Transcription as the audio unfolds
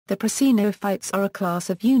The Prasinophytes are a class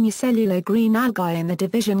of unicellular green algae in the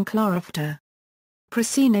Division Chlorophyta.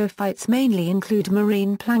 Prasinophytes mainly include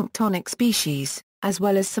marine planktonic species, as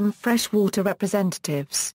well as some freshwater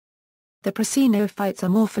representatives. The Prasinophytes are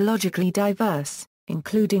morphologically diverse,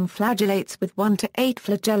 including flagellates with 1 to 8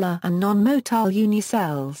 flagella and non-motile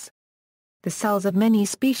unicells. The cells of many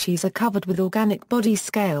species are covered with organic body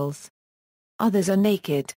scales. Others are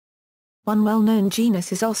naked. One well-known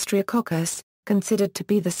genus is Ostreococcus, considered to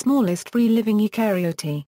be the smallest free-living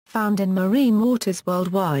eukaryote, found in marine waters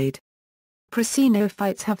worldwide.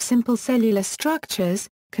 Prasinophytes have simple cellular structures,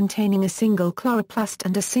 containing a single chloroplast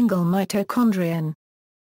and a single mitochondrion.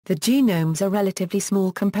 The genomes are relatively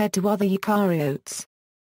small compared to other eukaryotes.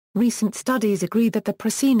 Recent studies agree that the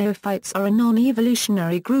Prasinophytes are a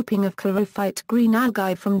non-evolutionary grouping of chlorophyte green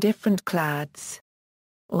algae from different clades.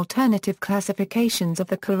 Alternative classifications of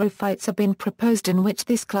the chlorophytes have been proposed in which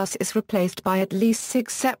this class is replaced by at least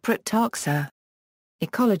 6 separate taxa.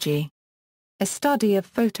 Ecology. A study of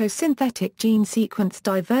photosynthetic gene sequence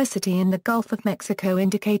diversity in the Gulf of Mexico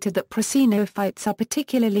indicated that Prasinophytes are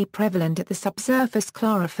particularly prevalent at the subsurface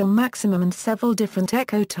chlorophyll maximum, and several different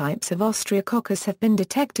ecotypes of Ostreococcus have been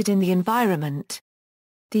detected in the environment.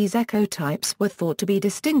 These ecotypes were thought to be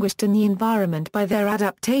distinguished in the environment by their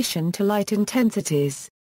adaptation to light intensities.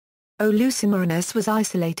 O. lucimerinus was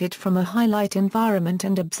isolated from a high-light environment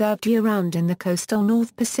and observed year-round in the coastal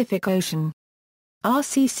North Pacific Ocean.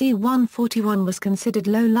 RCC 141 was considered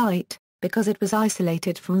low-light, because it was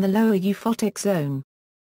isolated from the lower euphotic zone.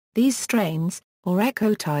 These strains, or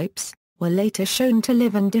ecotypes, were later shown to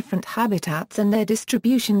live in different habitats, and their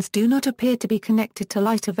distributions do not appear to be connected to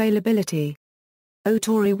light availability. O.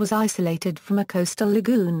 tauri was isolated from a coastal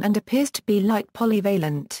lagoon and appears to be light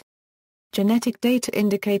polyvalent. Genetic data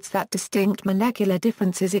indicates that distinct molecular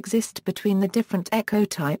differences exist between the different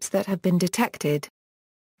ecotypes that have been detected.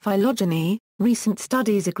 Phylogeny. Recent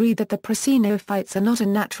studies agree that the Prasinophytes are not a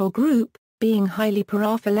natural group, being highly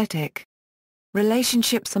paraphyletic.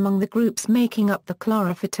 Relationships among the groups making up the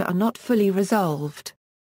Chlorophyta are not fully resolved.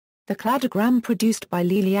 The cladogram produced by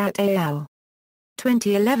Liliat al.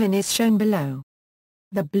 2011 is shown below.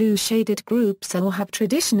 The blue-shaded groups are or have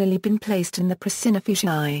traditionally been placed in the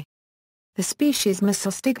Prasinophyceae. The species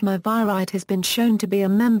Mesostigma viride has been shown to be a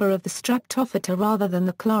member of the Streptophyta rather than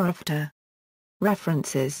the Chlorophyta.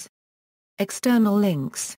 References. External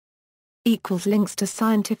links. Links to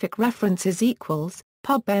scientific references.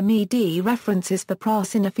 PubMed references for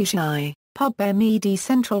Prasinophyceae, PubMed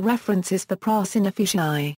Central references for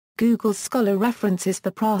Prasinophyceae, Google Scholar references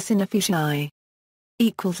for Prasinophyceae.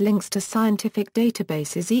 Links to scientific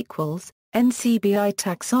databases. NCBI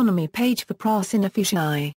taxonomy page for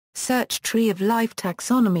Prasinophyceae, Search Tree of Life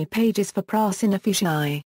taxonomy pages for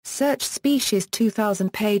Prasinophyceae, Search Species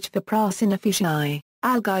 2000 page for Prasinophyceae,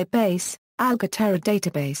 Algae Base, Algaterra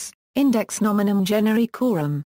database, Index Nominum Generi Corum.